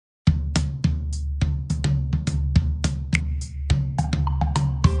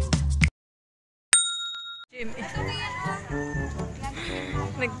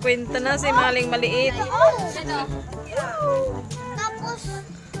Nagkwenta na si Maling Maliit. Tapos,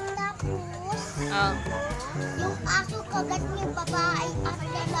 yung aso kagat niya babae at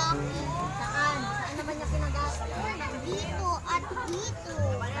lalaki. Saan? Saan naman niya kinagat? Dito at dito.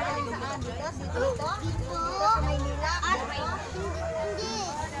 Saan? Dito? Dito? Dito? Sa Maynila? At hindi.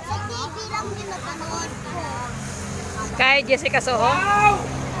 Sa TV lang din napanood ko. Kay Jessica Soho.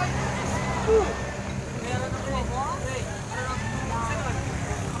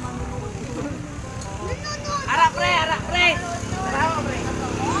 Harap pre, harap pre.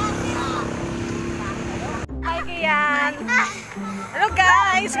 Hi Kian. Hello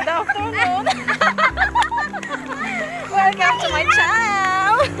guys, good afternoon. Welcome to my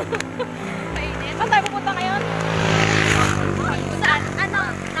channel. Saan tayo pupunta ngayon? Saan?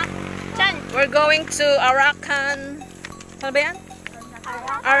 Ano? Chan? We're going to Arakan. Saan ba yan?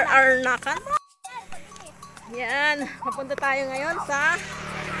 Arakan. Yan, papunta tayo ngayon sa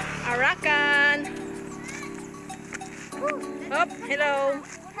Arakan. Hop, hello.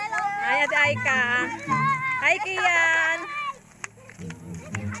 Hello. Hi, Ate Aika. Hi, Kian.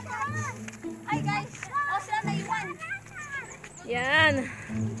 Hi guys. Sila na iwan. Yan.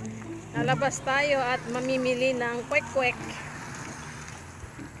 Lalabas tayo at mamimili ng kwek-kwek.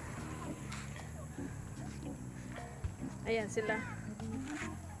 Ayan sila.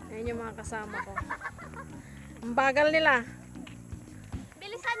 Ayan yung mga kasama ko. Ang bagal nila.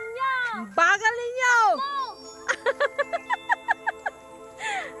 Bilisan nyo. Ang bagal ninyo!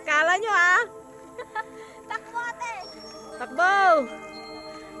 Kala nyo ha? Takbo ate. Takbo!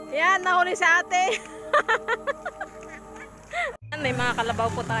 Yan, nahuli sa ate. May mga kalabaw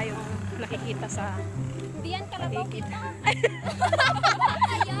po tayong nakikita sa Hindi yan kalabaw kita.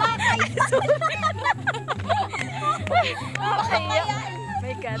 Okay.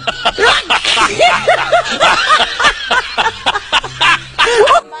 My God.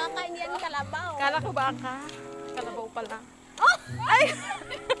 Baka hindi yan kalabaw. Kala ko baka. Kalabaw pala. Oh! Ay!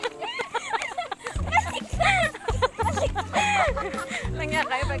 Langya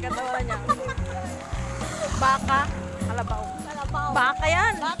kayo pagkatawaran niya. Baka. Kalabaw. Kalabaw. Baka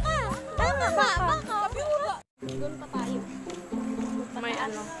yan. Baka. Tama ba? Baka. Doon pa tayo. May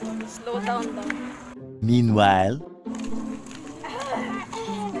ano. Slow down daw. Meanwhile,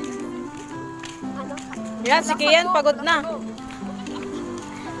 yan, si Kian pagod na.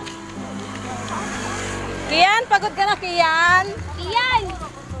 Kian, pagod ka na, Kian. Iyan!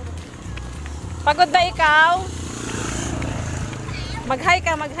 Pagod na ikaw. Mag-hi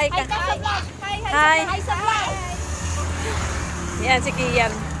ka, mag-hi ka. Hi. Hi sa vlog. Yan, si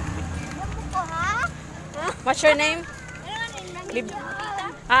Kian. Ko ha? What's your name?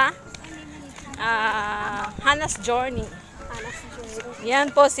 Ha? Hannah's Journey.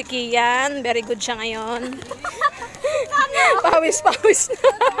 Yan po si Kian. Very good siya ngayon. Pawis-pawis na.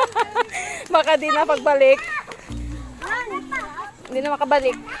 Baka di na pagbalik. Hindi na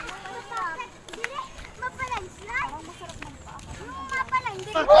makabalik.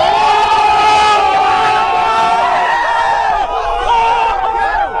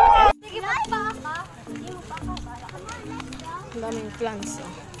 Ang daming plants. Oh.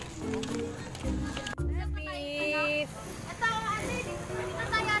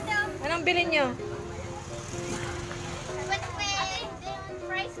 Anong bilhin nyo?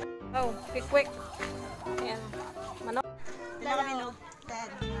 Oh, quick. Ayan. Manok. Bilog.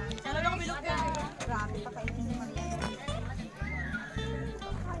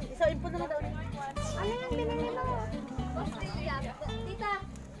 Isa input na daw. Ano yung bilhin mo? Australia. Tita,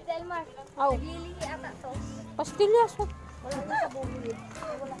 Delmar. Oh, Lili ata to. pastillas. Wala na sa bumili.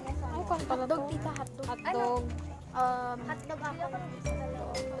 Wala na sa. Ay, kung pala to. Hotdog, tita, hotdog. Hotdog. Hotdog ako.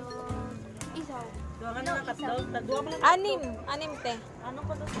 Isaw. Anim te.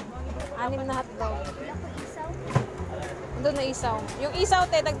 Anim na hotdog. Wala ko isaw. Doon na isaw. Yung isaw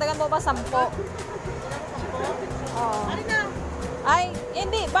te, dagdagan mo ba 10? Oo. Ay,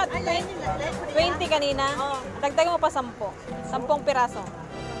 hindi. Ba't? 20 kanina? Dagdagan mo pa 10. 10 piraso.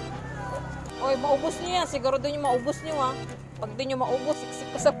 Oy, maubos niyo yan. Siguro doon yung maubos niyo ha. Pag di nyo maubos, siksik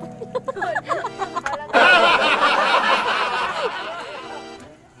ka sa puno.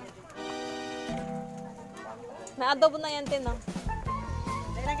 Na-adobo na yan, Tin, no?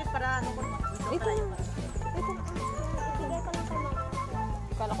 Ito na. Ito. Ibigay ko lang sa mga.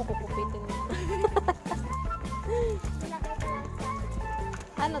 Kala ko kukupitin mo. Ilagay ko lang sa.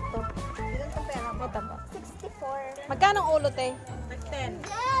 Ano to? Ilan kong pera mo? Ito ba? 64. Magkano ang ulo, te? Tag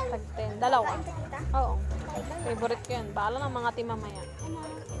 10. Dalawa. Kain ka, tita? Oo. Favorite ko yan. Baala ng mga timamaya.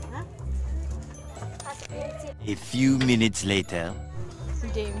 Ha? a few minutes later. Si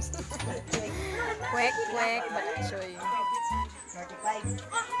James. Kwek, kwek, batchoy.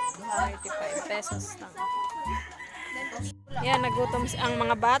 35 pesos lang. Yan, nagutom ang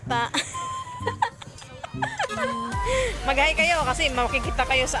mga bata. Mag-hi kayo kasi makikita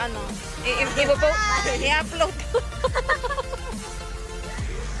kayo sa ano. I-upload.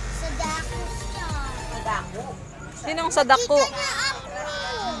 Sa dako siya. Sinong sa dako?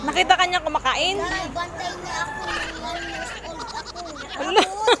 Nakita ka niya kumakain? Bantay niya ako ng 1 years old ako. Hala.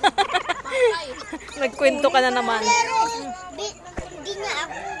 Nagkwento ka na naman. Pero hindi niya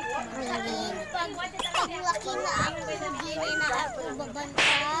ako kakain. Pag laki na ako, hindi na ako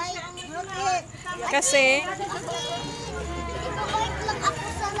babantay. Kasi Ibabait lang ako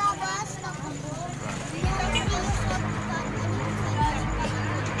sa labas.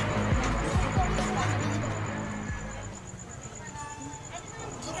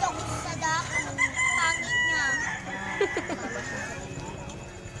 Dito ako sa dako. Pangit niya.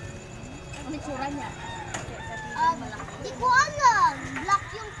 Ano tsura niya? Di ko alam. Black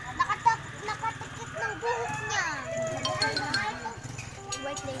yung nakatikit ng buhok niya.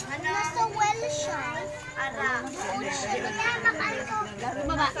 Nasa well siya.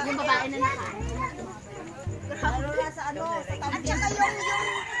 Yung babae na naka. At saka yung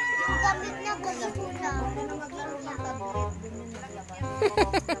damit niya ganito na.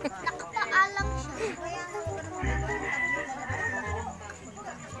 Nakapaalam siya.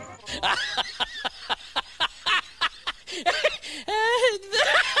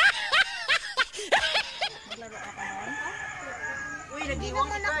 Hindi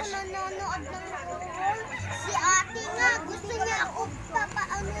naman ako nanonood ng football. Si ate nga, gusto niya ako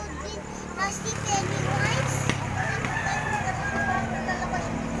papaanood din na si Pennywise.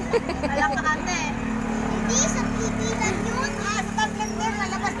 Alam ka ate. Hindi, sa TV lang yun. Sa tablet niya,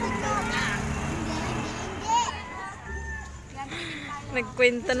 malabas dito. Hindi.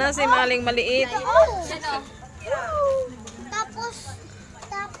 nagkwento na si Maling Maliit. Oh! Tapos,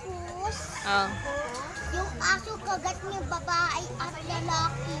 Oh. yung aso kagat niya babae at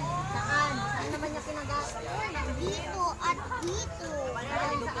lalaki. Saan? Saan naman niya kinagat? Dito at dito.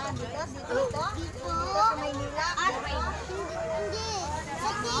 Saan? Dito? Dito? Dito. Sa Maynila? At hindi. Sa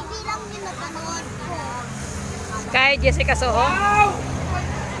TV lang din napanood ko. Kay Jessica Soho.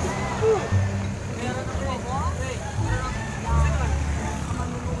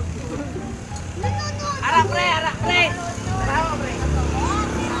 Nanonood. Harap pre.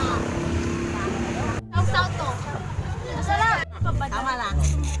 South to. Masarap. Tama lang.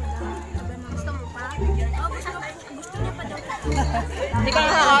 Gusto mo pa? Gusto niya pa daw. Hindi ka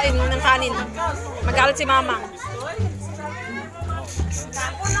nakakain ng kanin. Magalit si mama.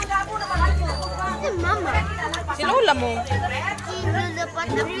 Si mama. Si lola mo. Sinulapat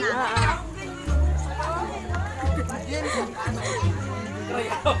na na.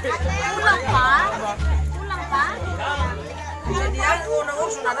 Kulang pa? Kulang pa?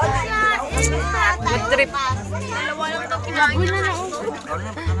 Good trip. Dalawa lang daw kinain. Baboy na lang.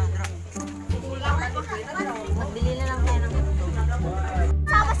 Magbili na lang tayo ng ito.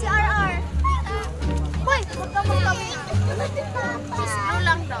 Sama si RR. Hoy! Huwag ka magkami. Sislo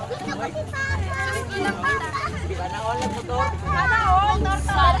lang daw. Gusto ko si Papa. Ilang kita? Sana all.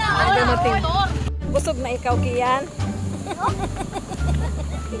 Sana Ang dumating. Busog na ikaw, Kian.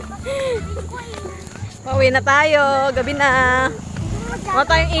 Pauwi na tayo. Gabi na. Wala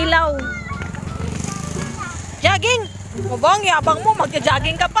tayong ilaw. Jogging! Mabang, yabang mo.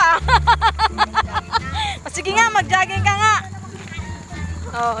 Magja-jogging ka pa. Sige nga, mag-jogging ka nga.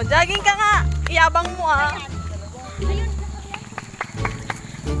 Oh, jogging ka nga. Yabang mo ah.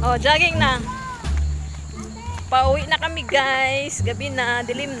 Oh, jogging na. Pauwi na kami guys. Gabi na,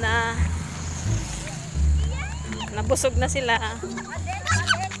 dilim na. Nabusog na sila.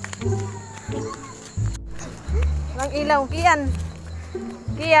 Walang ilaw. Kian.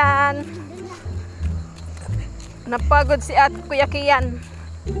 Kian. Napagod si Kuya Kian.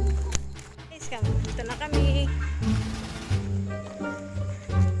 Guys, dito na kami.